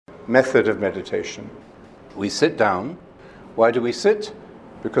method of meditation. We sit down. Why do we sit?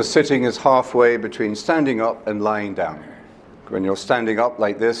 Because sitting is halfway between standing up and lying down. When you're standing up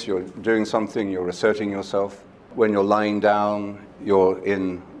like this, you're doing something, you're asserting yourself. When you're lying down, you're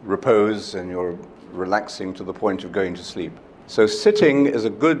in repose and you're relaxing to the point of going to sleep. So sitting is a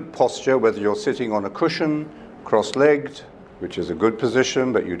good posture, whether you're sitting on a cushion, cross-legged, which is a good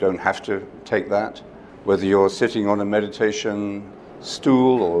position, but you don't have to take that. Whether you're sitting on a meditation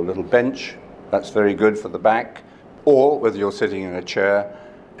stool or a little bench, that's very good for the back. Or whether you're sitting in a chair,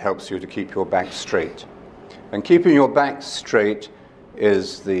 helps you to keep your back straight. And keeping your back straight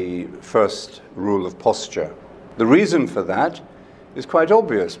is the first rule of posture. The reason for that is quite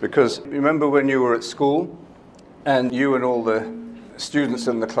obvious, because remember when you were at school and you and all the students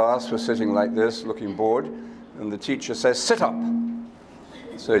in the class were sitting like this, looking bored, and the teacher says, "Sit up."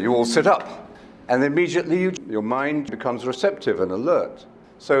 So you all sit up, and immediately your mind becomes receptive and alert.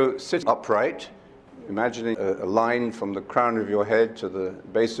 So sit upright, imagining a line from the crown of your head to the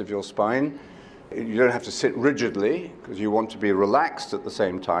base of your spine. You don't have to sit rigidly, because you want to be relaxed at the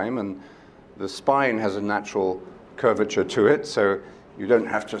same time, and the spine has a natural curvature to it, so you don't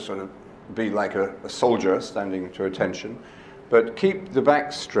have to sort of be like a soldier standing to attention. But keep the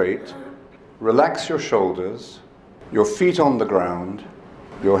back straight, relax your shoulders, your feet on the ground,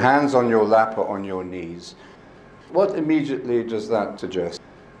 your hands on your lap or on your knees. What immediately does that suggest?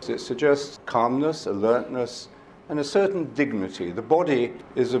 It suggests calmness, alertness, and a certain dignity. The body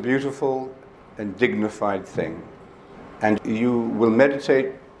is a beautiful and dignified thing. And you will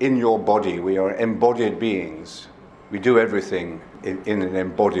meditate in your body. We are embodied beings. We do everything in an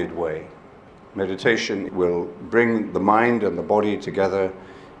embodied way. Meditation will bring the mind and the body together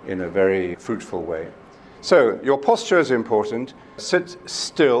in a very fruitful way. So, your posture is important. Sit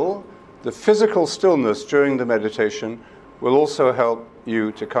still. The physical stillness during the meditation will also help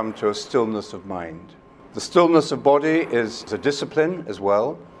you to come to a stillness of mind. The stillness of body is a discipline as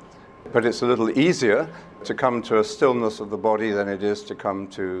well, but it's a little easier to come to a stillness of the body than it is to come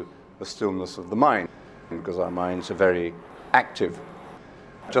to a stillness of the mind, because our minds are very active.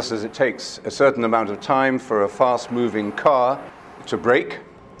 Just as it takes a certain amount of time for a fast-moving car to brake,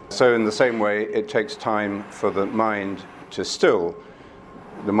 so in the same way it takes time for the mind to still.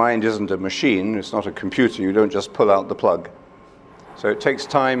 The mind isn't a machine, it's not a computer, you don't just pull out the plug. So it takes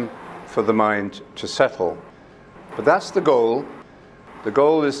time for the mind to settle. But that's the goal. The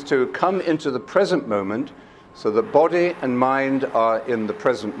goal is to come into the present moment so that body and mind are in the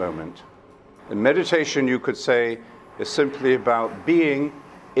present moment. And meditation, you could say, is simply about being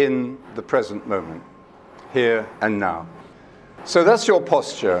in the present moment, here and now. So that's your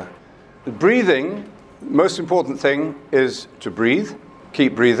posture. Breathing, the most important thing is to breathe,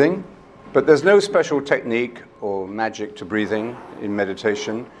 keep breathing, but there's no special technique or magic to breathing in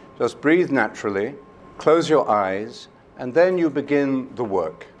meditation. Just breathe naturally, close your eyes, and then you begin the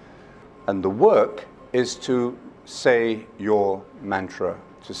work. And the work is to say your mantra,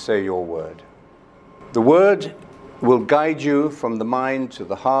 to say your word. The word will guide you from the mind to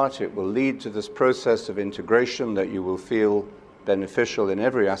the heart. It will lead to this process of integration that you will feel beneficial in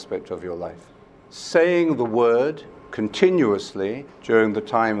every aspect of your life. Saying the word continuously during the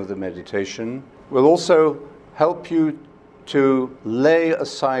time of the meditation will also help you to lay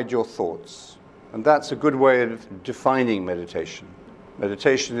aside your thoughts. And that's a good way of defining meditation.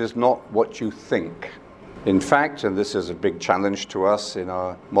 Meditation is not what you think. In fact, and this is a big challenge to us in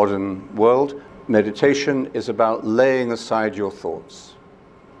our modern world, meditation is about laying aside your thoughts.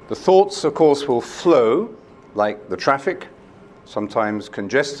 The thoughts, of course, will flow like the traffic, sometimes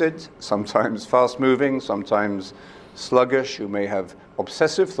congested, sometimes fast-moving, sometimes sluggish. You may have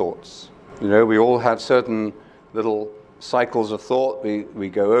obsessive thoughts. You know, we all have certain little cycles of thought. We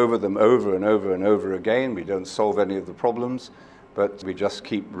go over them over and over and over again. We don't solve any of the problems, but we just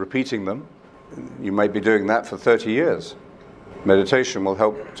keep repeating them. You might be doing that for 30 years. Meditation will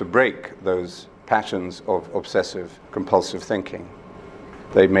help to break those patterns of obsessive, compulsive thinking.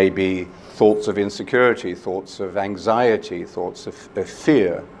 They may be thoughts of insecurity, thoughts of anxiety, thoughts of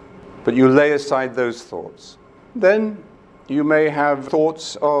fear, but you lay aside those thoughts. Then you may have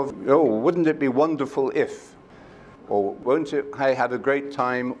thoughts of, oh, wouldn't it be wonderful if? Or won't I have a great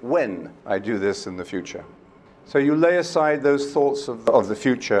time when I do this in the future? So you lay aside those thoughts of the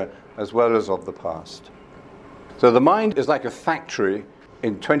future as well as of the past. So the mind is like a factory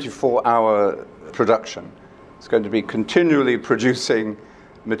in 24-hour production. It's going to be continually producing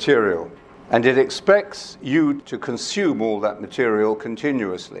material. And it expects you to consume all that material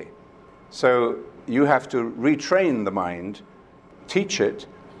continuously. So you have to retrain the mind, teach it.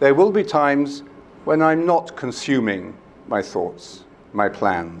 There will be times when I'm not consuming my thoughts. my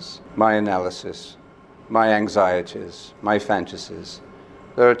plans, my analysis, my anxieties, my fantasies.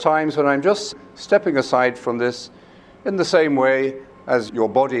 There are times when I'm just stepping aside from this in the same way as your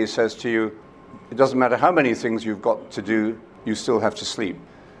body says to you, it doesn't matter how many things you've got to do, you still have to sleep.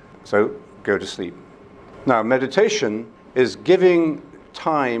 So go to sleep. Now, meditation is giving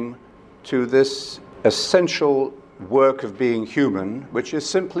time to this essential work of being human, which is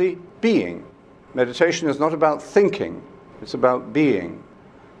simply being. Meditation is not about thinking, it's about being.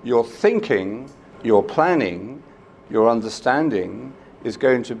 Your thinking, your planning, your understanding is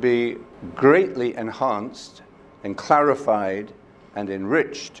going to be greatly enhanced and clarified and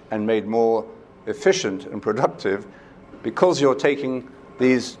enriched and made more efficient and productive because you're taking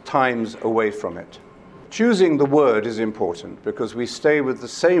these times away from it. Choosing the word is important because we stay with the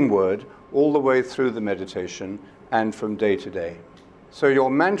same word all the way through the meditation and from day to day. So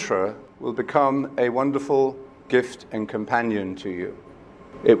your mantra will become a wonderful gift and companion to you.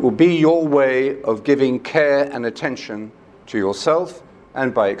 It will be your way of giving care and attention to yourself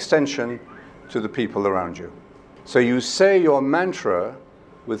and by extension to the people around you. So you say your mantra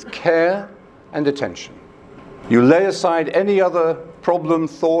with care and attention. You lay aside any other problem,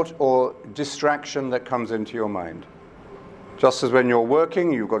 thought, or distraction that comes into your mind. Just as when you're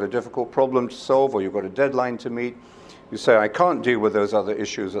working, you've got a difficult problem to solve or you've got a deadline to meet, you say, I can't deal with those other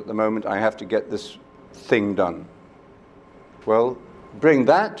issues at the moment, I have to get this thing done. Well, bring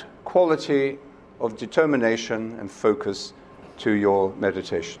that quality of determination and focus to your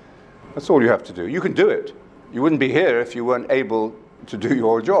meditation. That's all you have to do. You can do it. You wouldn't be here if you weren't able to do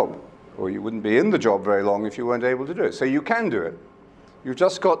your job, or you wouldn't be in the job very long if you weren't able to do it. So you can do it. You've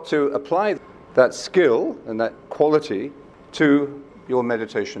just got to apply that skill and that quality to your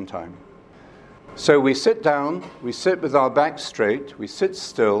meditation time. So we sit down, we sit with our back straight, we sit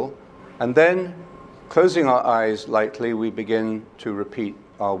still, and then, closing our eyes lightly, we begin to repeat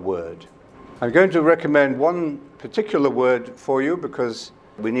our word. I'm going to recommend one particular word for you because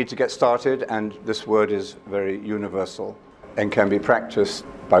we need to get started, and this word is very universal and can be practiced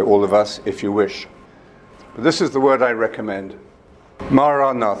by all of us if you wish. But this is the word I recommend,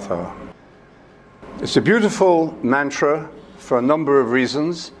 Maranatha. It's a beautiful mantra for a number of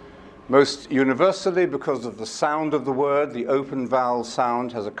reasons. Most universally because of the sound of the word. The open vowel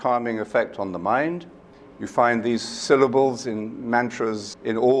sound has a calming effect on the mind. You find these syllables in mantras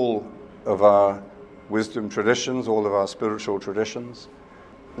in all of our wisdom traditions, all of our spiritual traditions.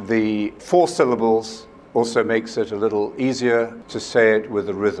 The 4 syllables also makes it a little easier to say it with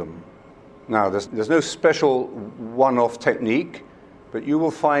a rhythm. Now, there's no special one-off technique, but you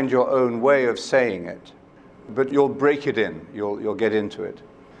will find your own way of saying it. But you'll break it in, you'll get into it.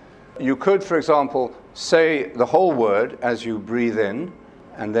 You could, for example, say the whole word as you breathe in,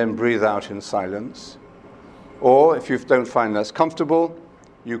 and then breathe out in silence. Or, if you don't find that's comfortable,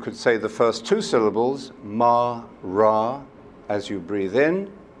 you could say the first 2 syllables, ma, ra, as you breathe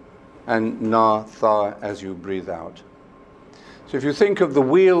in, and na, tha, as you breathe out. So if you think of the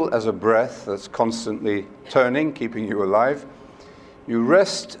wheel as a breath that's constantly turning, keeping you alive, you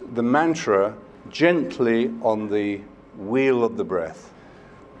rest the mantra gently on the wheel of the breath.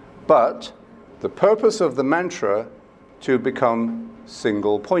 But the purpose of the mantra to become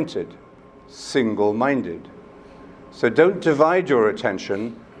single-pointed, single-minded. So don't divide your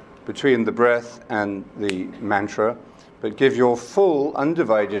attention between the breath and the mantra, but give your full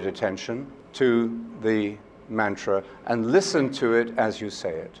undivided attention to the mantra and listen to it as you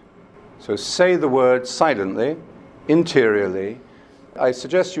say it. So say the word silently, interiorly. I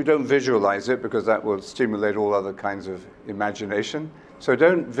suggest you don't visualize it because that will stimulate all other kinds of imagination. So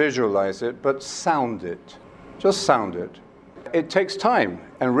don't visualize it, but sound it. Just sound it. It takes time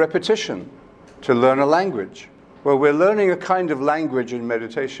and repetition to learn a language. Well, we're learning a kind of language in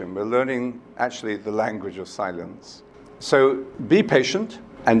meditation. We're learning actually the language of silence. So be patient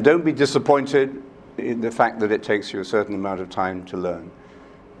and don't be disappointed in the fact that it takes you a certain amount of time to learn.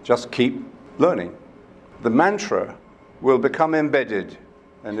 Just keep learning. The mantra will become embedded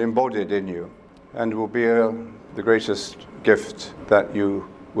and embodied in you and will be the greatest gift that you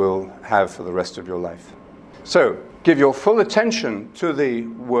will have for the rest of your life. So give your full attention to the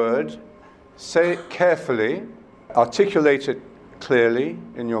word, say it carefully, articulate it clearly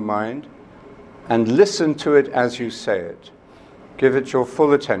in your mind, and listen to it as you say it. Give it your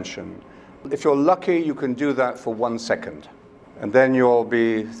full attention. If you're lucky, you can do that for 1 second. And then you'll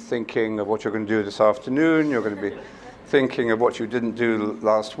be thinking of what you're going to do this afternoon. You're going to be thinking of what you didn't do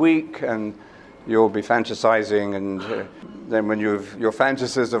last week, and you'll be fantasizing. And then when your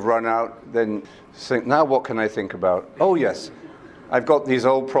fantasies have run out, then think, now what can I think about? Oh, yes, I've got these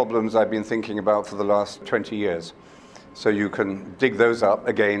old problems I've been thinking about for the last 20 years. so you can dig those up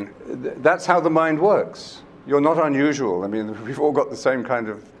again. That's how the mind works. You're not unusual. I mean, we've all got the same kind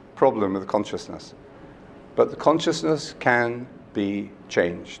of problem with consciousness. But the consciousness can be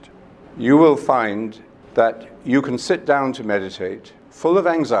changed. You will find that you can sit down to meditate, full of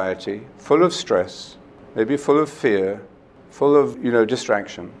anxiety, full of stress, maybe full of fear, full of,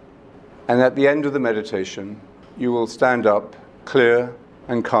 distraction. And at the end of the meditation, you will stand up clear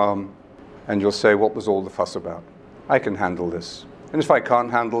and calm, and you'll say, what was all the fuss about? I can handle this. And if I can't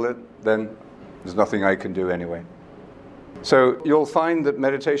handle it, then there's nothing I can do anyway. So you'll find that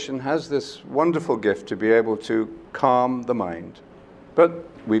meditation has this wonderful gift to be able to calm the mind. But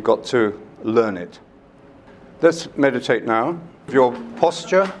we've got to learn it. Let's meditate now. Your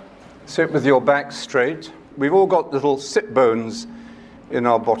posture, sit with your back straight. We've all got little sit bones in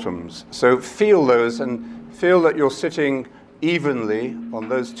our bottoms. So feel those and feel that you're sitting evenly on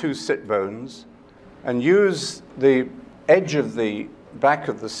those two sit bones, and use the edge of the back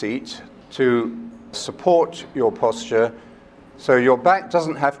of the seat to support your posture. So your back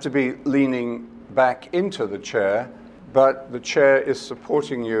doesn't have to be leaning back into the chair, but the chair is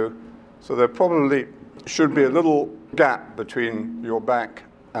supporting you. So there probably should be a little gap between your back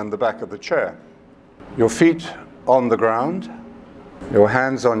and the back of the chair. Your feet on the ground, your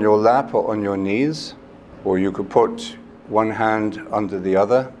hands on your lap or on your knees, or you could put one hand under the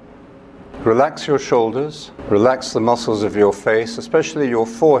other. Relax your shoulders, relax the muscles of your face, especially your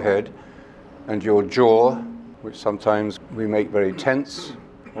forehead and your jaw, which sometimes we make very tense,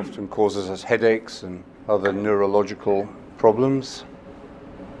 often causes us headaches and other neurological problems.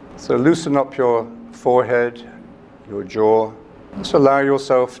 So loosen up your forehead, your jaw. Just allow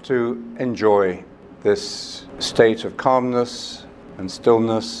yourself to enjoy this state of calmness and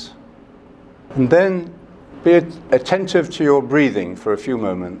stillness. And then be attentive to your breathing for a few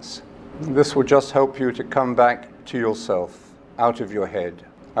moments. This will just help you to come back to yourself, out of your head,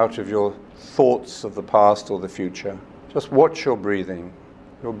 out of your thoughts of the past or the future. Just watch your breathing.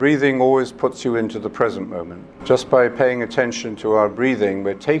 Your breathing always puts you into the present moment. Just by paying attention to our breathing,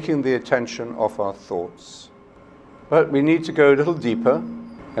 we're taking the attention off our thoughts. But we need to go a little deeper,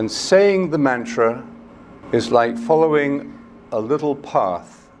 and saying the mantra is like following a little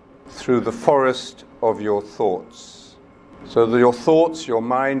path through the forest of your thoughts. So that your thoughts, your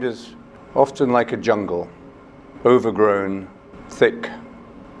mind is often like a jungle, overgrown, thick.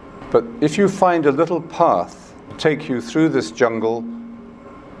 But if you find a little path to take you through this jungle,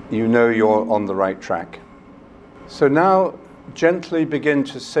 you know you're on the right track. So now gently begin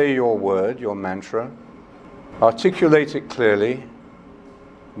to say your word, your mantra. Articulate it clearly.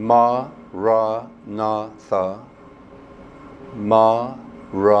 Ma, Ra, Na, Tha. Ma,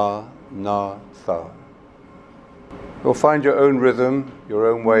 Ra, Na, Tha. You'll find your own rhythm, your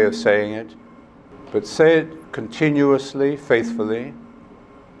own way of saying it, but say it continuously, faithfully.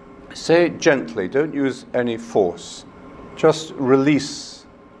 Say it gently, don't use any force. Just release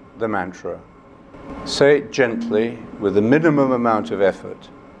the mantra. Say it gently with a minimum amount of effort,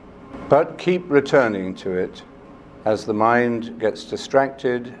 but keep returning to it as the mind gets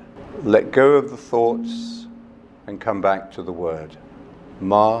distracted. Let go of the thoughts and come back to the word.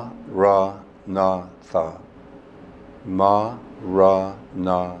 Ma, Ra, Na, Tha. Ma, Ra,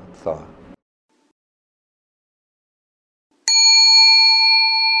 Na, Tha.